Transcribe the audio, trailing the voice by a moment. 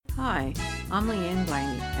Hi, I'm Leanne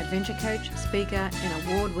Blaney, adventure coach, speaker and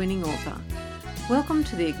award-winning author. Welcome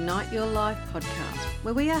to the Ignite Your Life podcast,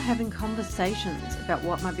 where we are having conversations about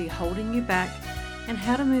what might be holding you back and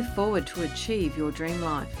how to move forward to achieve your dream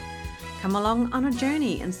life. Come along on a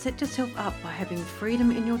journey and set yourself up by having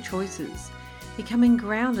freedom in your choices, becoming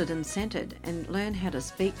grounded and centered, and learn how to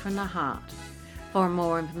speak from the heart. For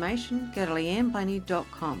more information, go to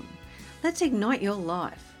leanneblaney.com. Let's ignite your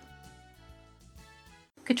life.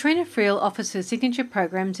 Katrena Friel offers her signature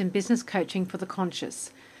programs in business coaching for the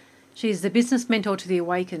conscious. She is the business mentor to the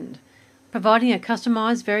awakened, providing a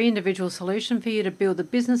customised, very individual solution for you to build the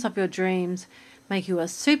business of your dreams, make you a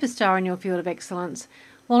superstar in your field of excellence,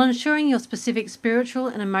 while ensuring your specific spiritual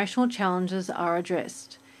and emotional challenges are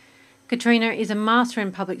addressed. Katrena is a master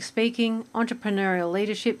in public speaking, entrepreneurial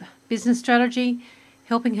leadership, business strategy,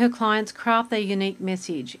 helping her clients craft their unique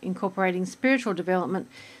message, incorporating spiritual development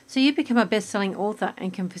so you become a best-selling author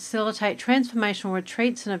and can facilitate transformational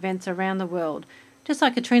retreats and events around the world, just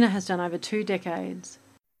like Katrena has done over 2 decades.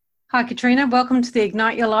 Hi, Katrena. Welcome to the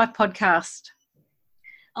Ignite Your Life podcast.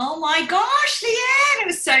 Oh my gosh, Leanne, it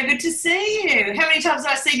was so good to see you. How many times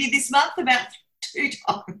have I seen you this month? About 2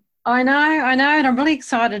 times. I know, and I'm really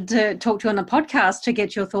excited to talk to you on the podcast to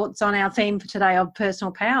get your thoughts on our theme for today of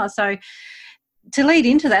personal power. So to lead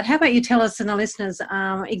into that, how about you tell us and the listeners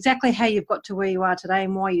exactly how you've got to where you are today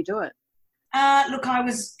and why you do it? Look, I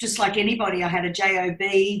was just like anybody. I had a job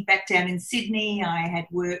back down in Sydney. I had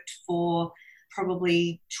worked for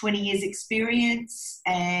probably 20 years experience,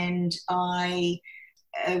 and I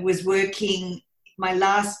was working. My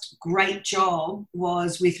last great job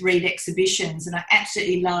was with Reed Exhibitions, and I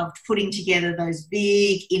absolutely loved putting together those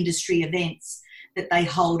big industry events that they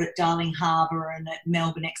hold at Darling Harbour and at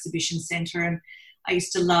Melbourne Exhibition Centre, and I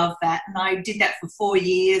used to love that. And I did that for 4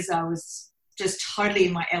 years. I was just totally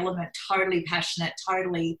in my element, totally passionate,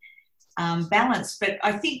 totally balanced. But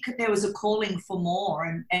I think there was a calling for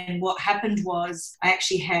more. And what happened was I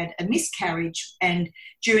actually had a miscarriage. And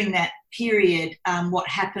during that period, what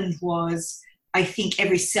happened was I think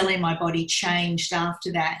every cell in my body changed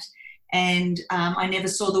after that. And I never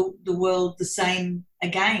saw the world the same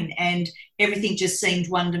again. And everything just seemed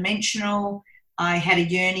one-dimensional. I had a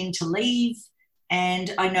yearning to leave,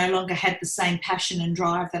 and I no longer had the same passion and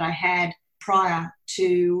drive that I had prior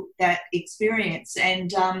to that experience.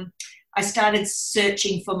 And I started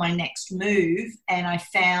searching for my next move, and I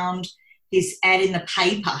found this ad in the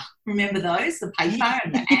paper. Remember those? The paper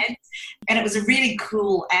and the ads? And it was a really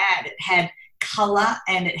cool ad. It had colour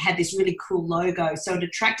and it had this really cool logo. So it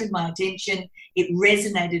attracted my attention. It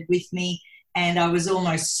resonated with me, and I was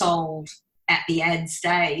almost sold at the ad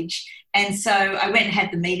stage. And so I went and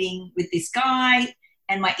had the meeting with this guy,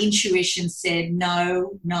 and my intuition said,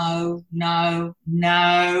 no, no, no,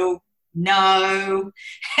 no, no.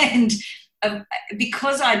 And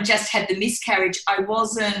because I just had the miscarriage, I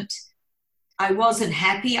wasn't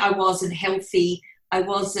happy. I wasn't healthy.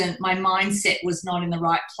 My mindset was not in the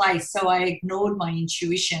right place. So I ignored my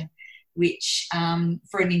intuition, which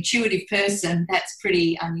for an intuitive person, that's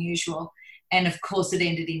pretty unusual. And of course it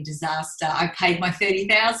ended in disaster. I paid my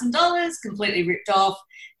 $30,000, completely ripped off.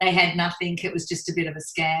 They had nothing. It was just a bit of a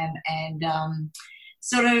scam. And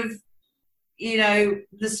sort of, you know,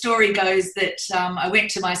 the story goes that I went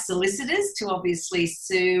to my solicitors to obviously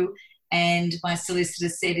sue. And my solicitor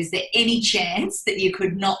said, is there any chance that you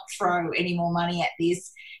could not throw any more money at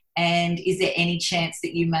this? And is there any chance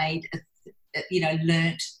that you learnt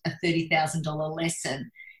a $30,000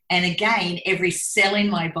 lesson? And again, every cell in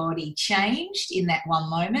my body changed in that one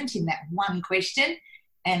moment, in that one question.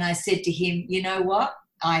 And I said to him, you know what?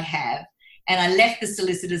 I have. And I left the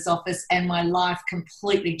solicitor's office and my life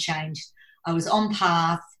completely changed. I was on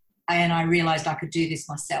path and I realised I could do this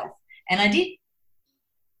myself. And I did.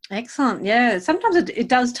 Excellent. Yeah. Sometimes it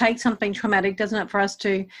does take something traumatic, doesn't it, for us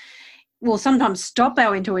to, well, sometimes stop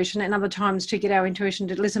our intuition and other times to get our intuition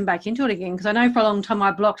to listen back into it again. Because I know for a long time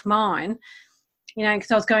I blocked mine, you know,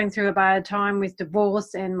 because I was going through a bad time with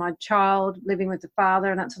divorce and my child living with the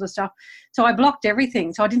father and that sort of stuff. So I blocked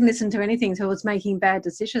everything. So I didn't listen to anything. So I was making bad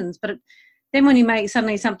decisions. But then when you make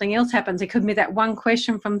suddenly something else happens, it could be that one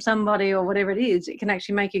question from somebody or whatever it is, it can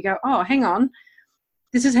actually make you go, oh, hang on.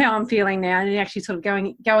 This is how I'm feeling now, and actually sort of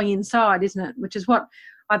going inside, isn't it? Which is what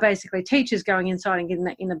I basically teach, is going inside and getting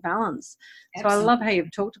that inner balance. Absolutely. So I love how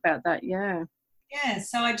you've talked about that, yeah. Yeah,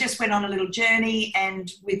 so I just went on a little journey,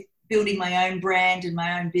 and with building my own brand and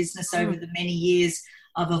my own business over the many years,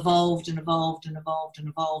 I've evolved and evolved and evolved and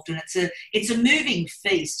evolved. And it's a moving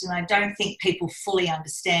feast, and I don't think people fully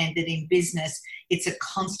understand that in business it's a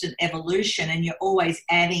constant evolution, and you're always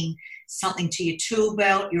adding something to your tool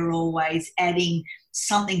belt. You're always adding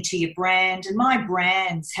something to your brand. And my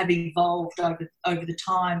brands have evolved over the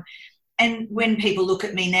time. And when people look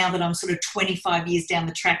at me now that I'm sort of 25 years down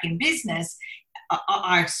the track in business,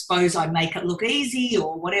 I suppose I make it look easy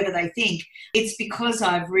or whatever they think. It's because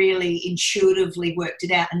I've really intuitively worked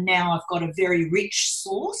it out, and now I've got a very rich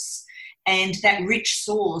sauce. And that rich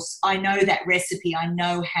sauce, I know that recipe. I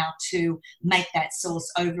know how to make that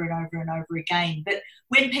sauce over and over and over again. But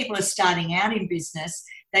when people are starting out in business,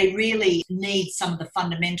 they really need some of the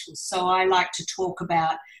fundamentals. So I like to talk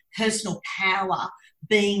about personal power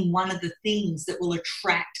being one of the things that will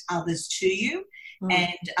attract others to you.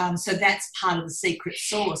 And so that's part of the secret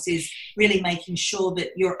sauce, is really making sure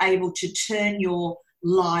that you're able to turn your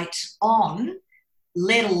light on,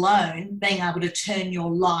 let alone being able to turn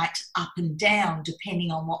your light up and down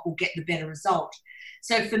depending on what will get the better result.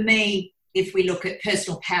 So for me, if we look at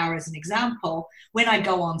personal power as an example, when I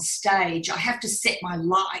go on stage, I have to set my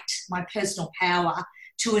light, my personal power,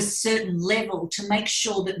 to a certain level to make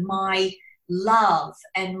sure that my love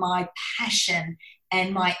and my passion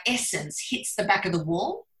and my essence hits the back of the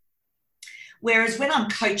wall. Whereas when I'm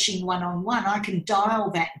coaching one-on-one, I can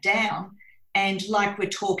dial that down. And like we're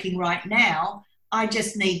talking right now, I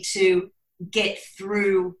just need to get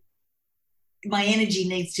through. My energy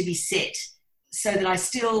needs to be set so that I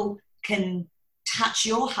still can touch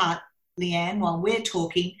your heart, Leanne, while we're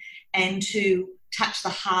talking, and to touch the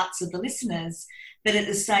hearts of the listeners. But at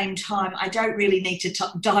the same time, I don't really need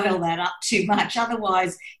to dial that up too much.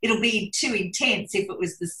 Otherwise, it'll be too intense if it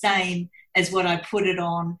was the same as what I put it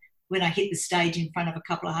on when I hit the stage in front of a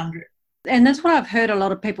couple of hundred. And that's what I've heard a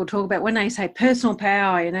lot of people talk about when they say personal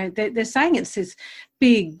power. You know, they're saying it's this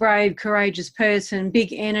big, brave, courageous person,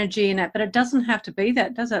 big energy in it, but it doesn't have to be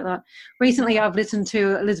that, does it? Like recently, I've listened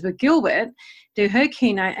to Elizabeth Gilbert do her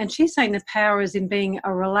keynote, and she's saying the power is in being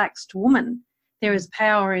a relaxed woman. There is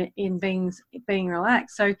power in being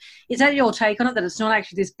relaxed. So is that your take on it, that it's not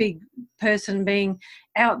actually this big person being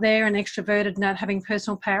out there and extroverted, not having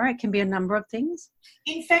personal power? It can be a number of things.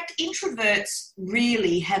 In fact, introverts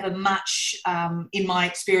really have a much, in my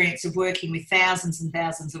experience of working with thousands and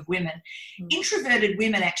thousands of women, introverted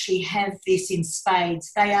women actually have this in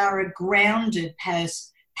spades. They are a grounded,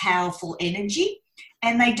 powerful energy.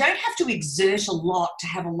 And they don't have to exert a lot to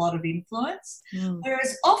have a lot of influence.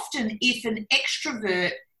 Whereas often if an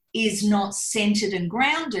extrovert is not centered and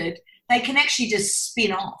grounded, they can actually just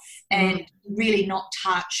spin off and really not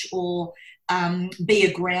touch or be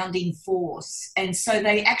a grounding force. And so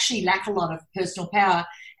they actually lack a lot of personal power.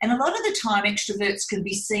 And a lot of the time extroverts can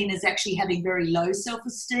be seen as actually having very low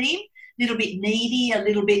self-esteem, a little bit needy, a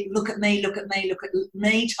little bit look at me, look at me, look at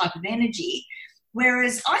me type of energy.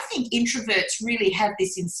 Whereas I think introverts really have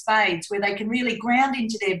this in spades, where they can really ground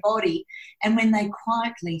into their body, and when they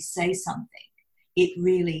quietly say something, it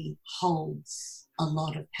really holds a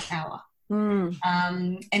lot of power.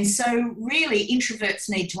 And so really introverts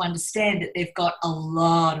need to understand that they've got a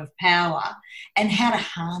lot of power, and how to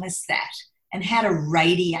harness that, and how to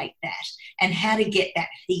radiate that, and how to get that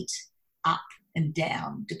heat up and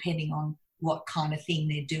down depending on what kind of thing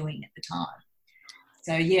they're doing at the time.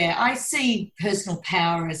 So, yeah, I see personal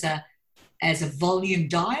power as a volume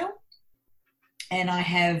dial, and I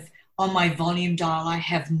have, on my volume dial, I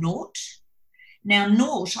have naught. Now,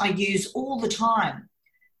 naught I use all the time.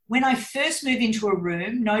 When I first move into a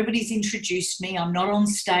room, nobody's introduced me, I'm not on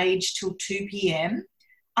stage till 2 p.m,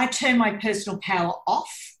 I turn my personal power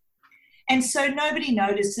off, and so nobody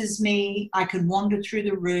notices me. I can wander through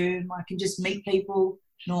the room, I can just meet people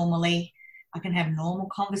normally. I can have normal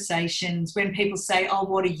conversations. When people say, oh,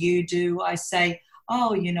 what do you do? I say,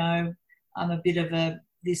 oh, you know, I'm a bit of a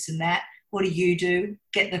this and that. What do you do?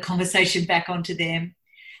 Get the conversation back onto them.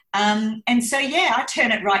 And so, yeah, I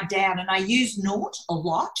turn it right down, and I use naught a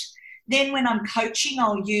lot. Then when I'm coaching,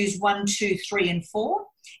 I'll use 1, 2, 3, and 4.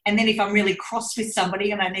 And then if I'm really cross with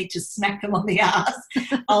somebody and I need to smack them on the ass,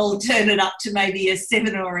 I'll turn it up to maybe a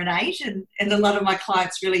 7 or an 8. And a lot of my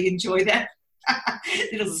clients really enjoy that.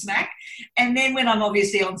 Little smack. And then when I'm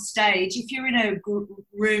obviously on stage, if you're in a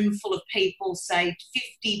room full of people, say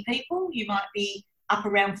 50 people, you might be up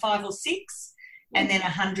around 5 or 6, and then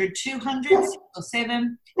 100, 200, 6 or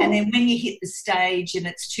 7. And then when you hit the stage and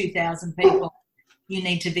it's 2,000 people, you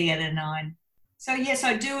need to be at a 9. So, yes,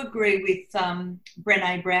 I do agree with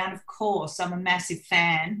Brené Brown, of course. I'm a massive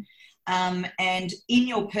fan. And in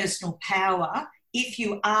your personal power, if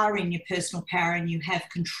you are in your personal power and you have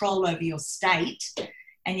control over your state,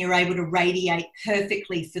 and you're able to radiate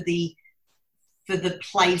perfectly for the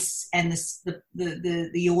place and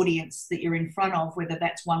the audience that you're in front of, whether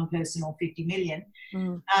that's one person or 50 million,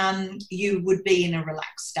 you would be in a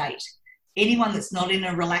relaxed state. anyone that's not in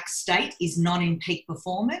a relaxed state is not in peak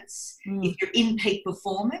performance. If you're in peak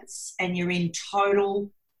performance and you're in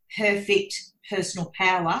total, perfect personal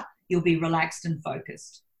power, you'll be relaxed and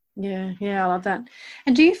focused. Yeah, I love that.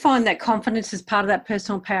 And do you find that confidence is part of that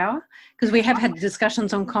personal power? Because we have had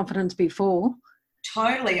discussions on confidence before.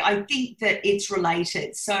 Totally. I think that it's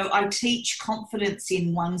related. So I teach confidence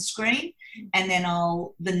in one screen, and then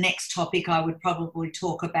the next topic I would probably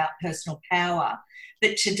talk about personal power.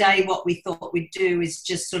 But today what we thought we'd do is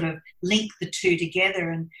just sort of link the two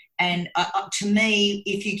together. And to me,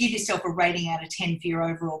 if you give yourself a rating out of 10 for your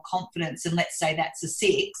overall confidence, and let's say that's a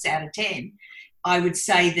 6 out of 10, I would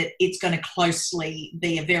say that it's going to closely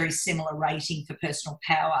be a very similar rating for personal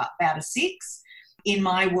power, about a 6. In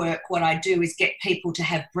my work, what I do is get people to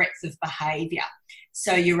have breadth of behaviour.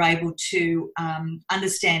 So you're able to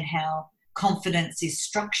understand how confidence is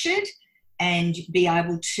structured and be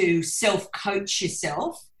able to self-coach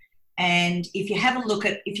yourself. And if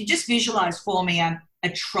you just visualise for me a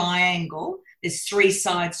triangle, there's 3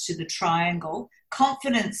 sides to the triangle.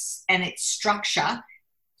 Confidence and its structure,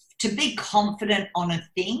 to be confident on a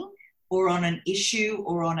thing or on an issue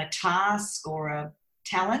or on a task or a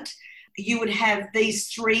talent, you would have these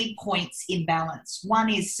 3 points in balance. One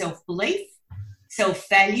is self-belief,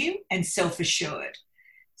 self-value, and self-assured.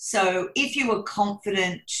 So if you were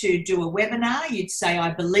confident to do a webinar, you'd say,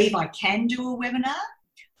 I believe I can do a webinar.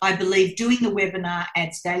 I believe doing the webinar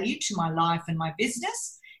adds value to my life and my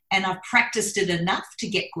business, and I've practiced it enough to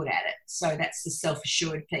get good at it. So that's the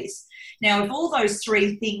self-assured piece. Now, if all those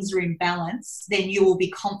 3 things are in balance, then you will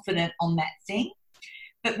be confident on that thing.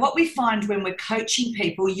 But what we find when we're coaching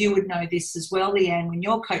people, you would know this as well, Leanne, when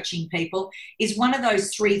you're coaching people, is one of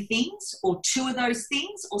those 3 things or 2 of those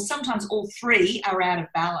things, or sometimes all 3 are out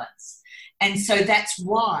of balance. And so that's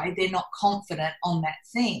why they're not confident on that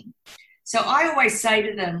thing. So I always say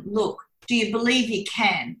to them, look, do you believe you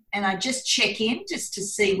can? And I just check in just to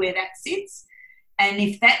see where that sits. And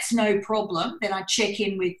if that's no problem, then I check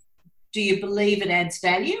in with, do you believe it adds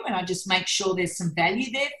value? And I just make sure there's some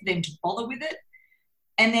value there for them to bother with it.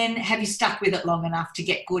 And then have you stuck with it long enough to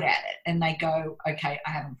get good at it? And they go, okay, I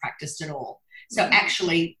haven't practiced at all. So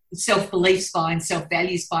actually self-belief's fine,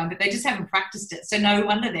 self-value's fine, but they just haven't practiced it. So no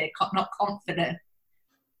wonder they're not confident.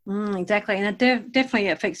 Exactly. And it definitely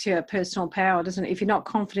affects your personal power, doesn't it? If you're not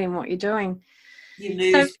confident in what you're doing, you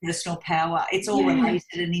lose personal power. It's all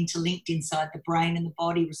related and interlinked inside the brain, and the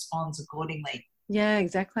body responds accordingly. Yeah,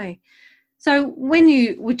 exactly. So when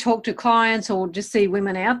you would talk to clients or just see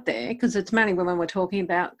women out there, because it's mainly women we're talking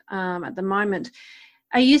about at the moment,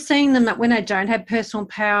 are you seeing them that when they don't have personal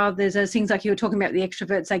power, there's those things like you were talking about, the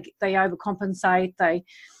extroverts, they overcompensate,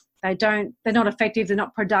 they're not effective, they're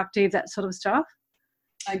not productive, that sort of stuff?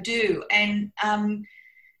 I do. And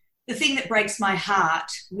the thing that breaks my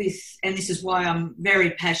heart and this is why I'm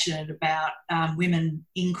very passionate about women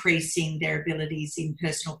increasing their abilities in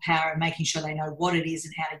personal power and making sure they know what it is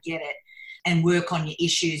and how to get it, and work on your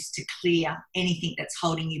issues to clear anything that's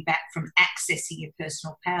holding you back from accessing your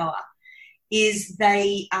personal power, is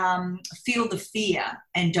they feel the fear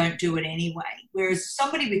and don't do it anyway. Whereas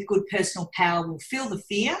somebody with good personal power will feel the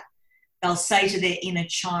fear. They'll say to their inner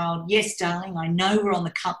child, yes, darling, I know we're on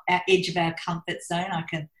the edge of our comfort zone. I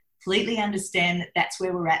completely understand that that's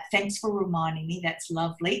where we're at. Thanks for reminding me. That's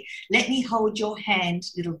lovely. Let me hold your hand,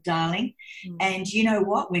 little darling. And you know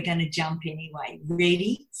what? We're going to jump anyway.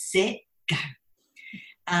 Ready, set, go.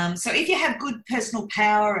 So if you have good personal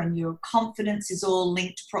power and your confidence is all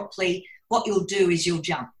linked properly, what you'll do is you'll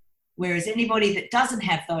jump. Whereas anybody that doesn't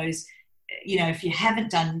have those, if you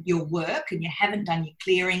haven't done your work and you haven't done your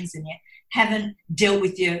clearings and you haven't dealt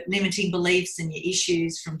with your limiting beliefs and your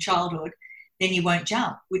issues from childhood, then you won't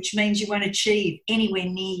jump, which means you won't achieve anywhere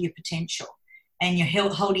near your potential and you're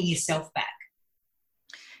holding yourself back.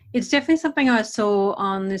 It's definitely something I saw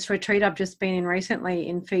on this retreat I've just been in recently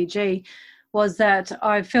in Fiji, was that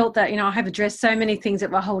I felt that, I have addressed so many things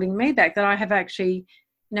that were holding me back that I have actually,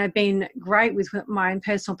 been great with my own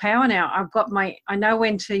personal power now. I know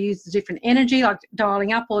when to use the different energy, like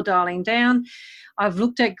dialing up or dialing down. I've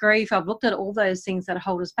looked at grief. I've looked at all those things that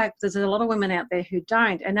hold us back. There's a lot of women out there who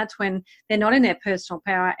don't, and that's when they're not in their personal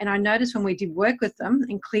power. And I noticed when we did work with them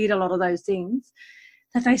and cleared a lot of those things,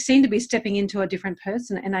 that they seem to be stepping into a different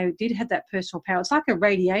person, and they did have that personal power. It's like a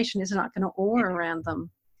radiation, isn't it? Like an aura around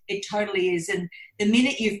them. It totally is. And the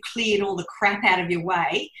minute you've cleared all the crap out of your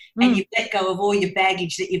way and you let go of all your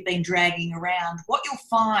baggage that you've been dragging around, what you'll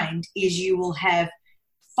find is you will have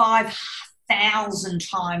 5,000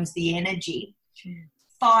 times the energy,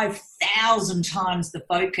 5,000 times the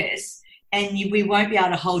focus, and we won't be able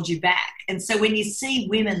to hold you back. And so when you see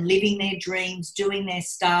women living their dreams, doing their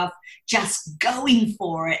stuff, just going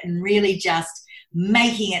for it and really just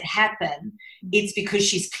making it happen, it's because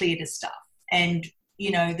she's cleared her stuff. And,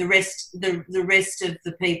 you know, the rest of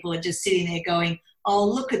the people are just sitting there going, oh,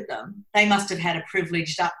 look at them. They must have had a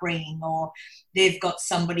privileged upbringing, or they've got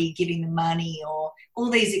somebody giving them money, or all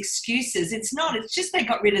these excuses. It's not. It's just they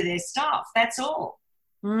got rid of their stuff. That's all.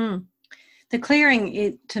 Mm. The clearing,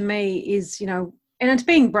 it to me is, you know, and it's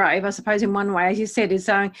being brave, I suppose, in one way, as you said, is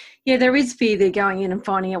saying, yeah, there is fear there going in and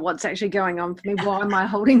finding out what's actually going on for me. Why am I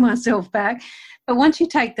holding myself back? But once you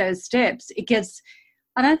take those steps, it gets,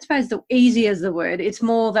 I don't suppose the easy is the word. It's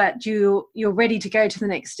more that you're ready to go to the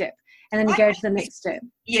next step. And then you go to the next step.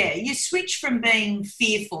 Yeah, you switch from being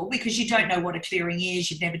fearful because you don't know what a clearing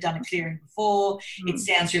is. You've never done a clearing before. It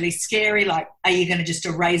sounds really scary, like, are you going to just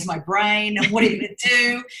erase my brain? What are you going to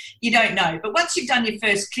do? You don't know. But once you've done your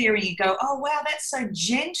first clearing, you go, oh, wow, that's so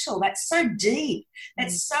gentle. That's so deep.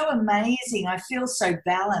 That's so amazing. I feel so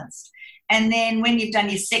balanced. And then when you've done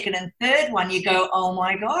your second and third one, you go, oh,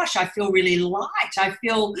 my gosh, I feel really light. I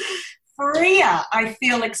feel freer. I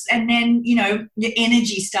feel, and then, you know, your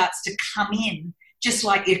energy starts to come in, just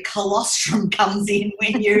like your colostrum comes in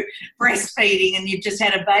when you're breastfeeding and you've just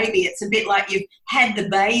had a baby. It's a bit like you've had the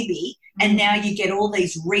baby and now you get all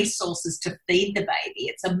these resources to feed the baby.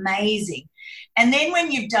 It's amazing. And then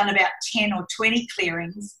when you've done about 10 or 20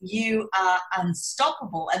 clearings, you are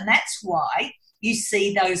unstoppable. And that's why you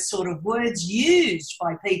see those sort of words used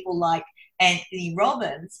by people like Anthony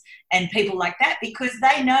Robbins and people like that, because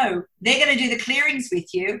they know they're going to do the clearings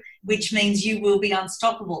with you, which means you will be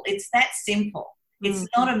unstoppable. It's that simple. It's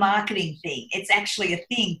not a marketing thing. It's actually a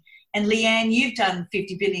thing. And Leanne, you've done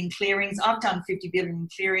 50 billion clearings. I've done 50 billion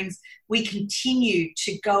clearings. We continue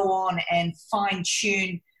to go on and fine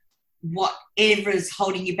tune whatever is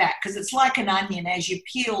holding you back, because it's like an onion. As you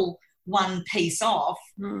peel one piece off,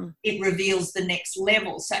 it reveals the next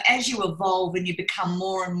level. So as you evolve and you become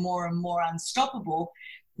more and more and more unstoppable,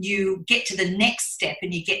 you get to the next step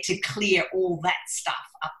and you get to clear all that stuff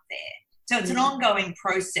up there. So it's an ongoing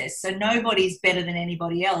process. So nobody's better than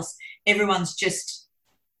anybody else. Everyone's just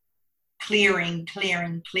clearing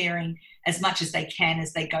as much as they can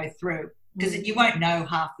as they go through, because you won't know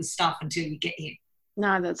half the stuff until you get in.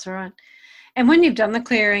 No, that's right. And when you've done the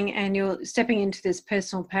clearing and you're stepping into this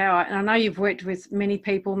personal power, and I know you've worked with many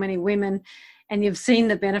people, many women, and you've seen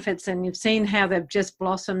the benefits and you've seen how they've just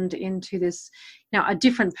blossomed into this, now a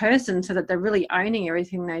different person, so that they're really owning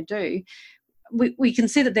everything they do. We can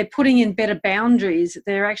see that they're putting in better boundaries.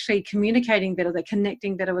 They're actually communicating better. They're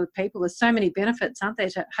connecting better with people. There's so many benefits, aren't there,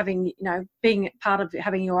 to having, you know, being part of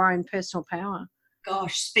having your own personal power.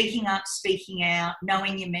 Gosh, speaking up, speaking out,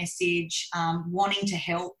 knowing your message, wanting to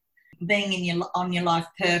help, being on your life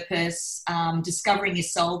purpose, discovering your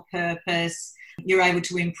soul purpose. You're able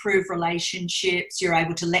to improve relationships. You're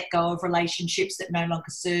able to let go of relationships that no longer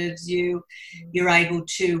serves you. You're able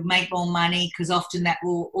to make more money, because often that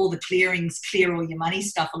will, all the clearings clear all your money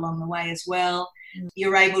stuff along the way as well.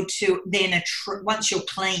 You're able to then, once you're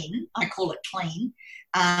clean, I call it clean,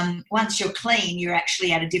 once you're clean, you're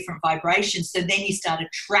actually at a different vibration. So then you start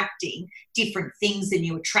attracting different things than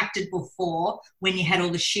you attracted before when you had all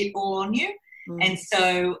the shit all on you. And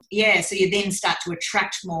so, so you then start to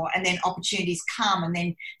attract more, and then opportunities come, and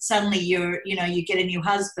then suddenly you get a new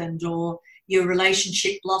husband, or your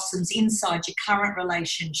relationship blossoms inside your current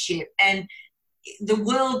relationship, and the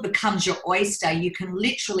world becomes your oyster. You can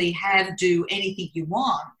literally do anything you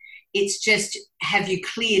want. It's just, have you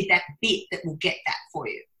cleared that bit that will get that for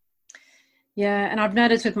you? Yeah, and I've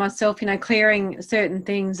noticed with myself, you know, clearing certain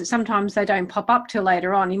things, sometimes they don't pop up till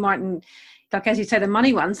later on. You mightn't, like as you say, the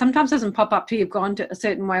money one sometimes doesn't pop up till you've gone to a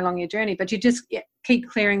certain way along your journey, but you just keep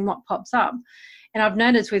clearing what pops up. And I've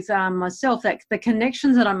noticed with myself that the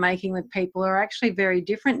connections that I'm making with people are actually very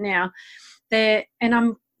different now. I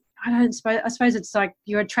suppose it's like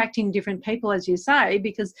you're attracting different people, as you say,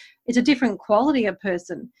 because it's a different quality of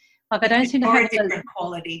person. Like I don't seem to have a different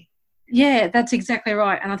quality. Yeah, that's exactly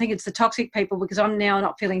right. And I think it's the toxic people, because I'm now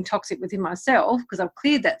not feeling toxic within myself, because I've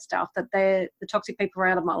cleared that stuff, that the toxic people are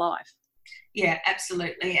out of my life. Yeah,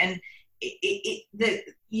 absolutely. And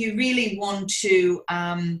you really want to,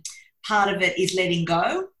 part of it is letting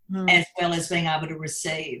go as well as being able to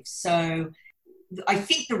receive. So I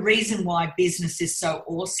think the reason why business is so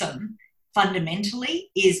awesome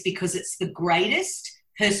fundamentally is because it's the greatest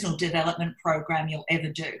personal development program you'll ever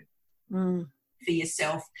do for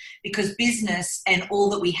yourself, because business and all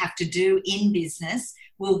that we have to do in business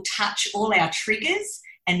will touch all our triggers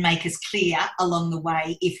and make us clear along the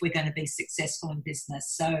way if we're going to be successful in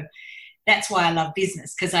business. So that's why I love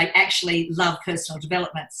business, because I actually love personal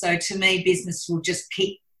development. So to me, business will just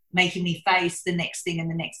keep making me face the next thing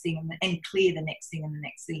and the next thing and clear the next thing and the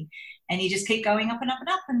next thing. And you just keep going up and up and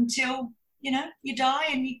up until, you know, you die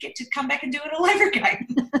and you get to come back and do it all over again.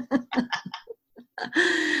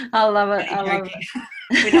 I love it. I love it.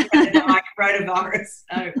 We're not going to die coronavirus.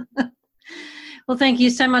 So. Well, thank you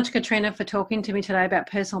so much, Katrena, for talking to me today about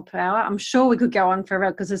personal power. I'm sure we could go on forever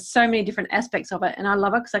because there's so many different aspects of it, and I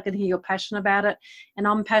love it because I can hear you're passionate about it, and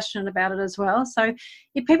I'm passionate about it as well. So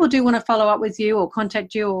if people do want to follow up with you or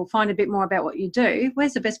contact you or find a bit more about what you do,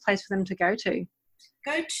 where's the best place for them to go to?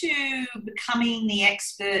 Go to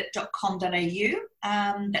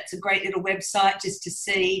becomingtheexpert.com.au. That's a great little website just to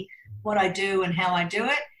see what I do and how I do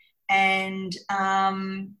it. And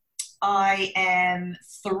I am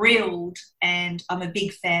thrilled, and I'm a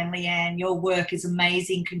big fan, Leanne. Your work is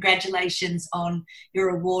amazing. Congratulations on your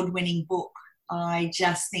award-winning book. I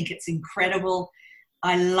just think it's incredible.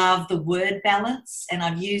 I love the word balance, and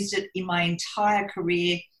I've used it in my entire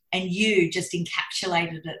career, and you just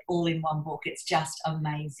encapsulated it all in one book. It's just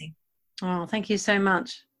amazing. Oh, thank you so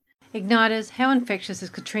much. Igniters, how infectious is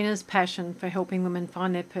Katrena's passion for helping women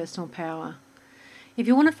find their personal power? If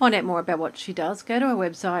you want to find out more about what she does, go to her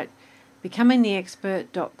website,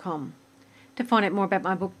 becomingtheexpert.com. To find out more about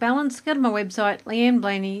my book Balance, go to my website,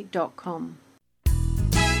 leanneblaney.com.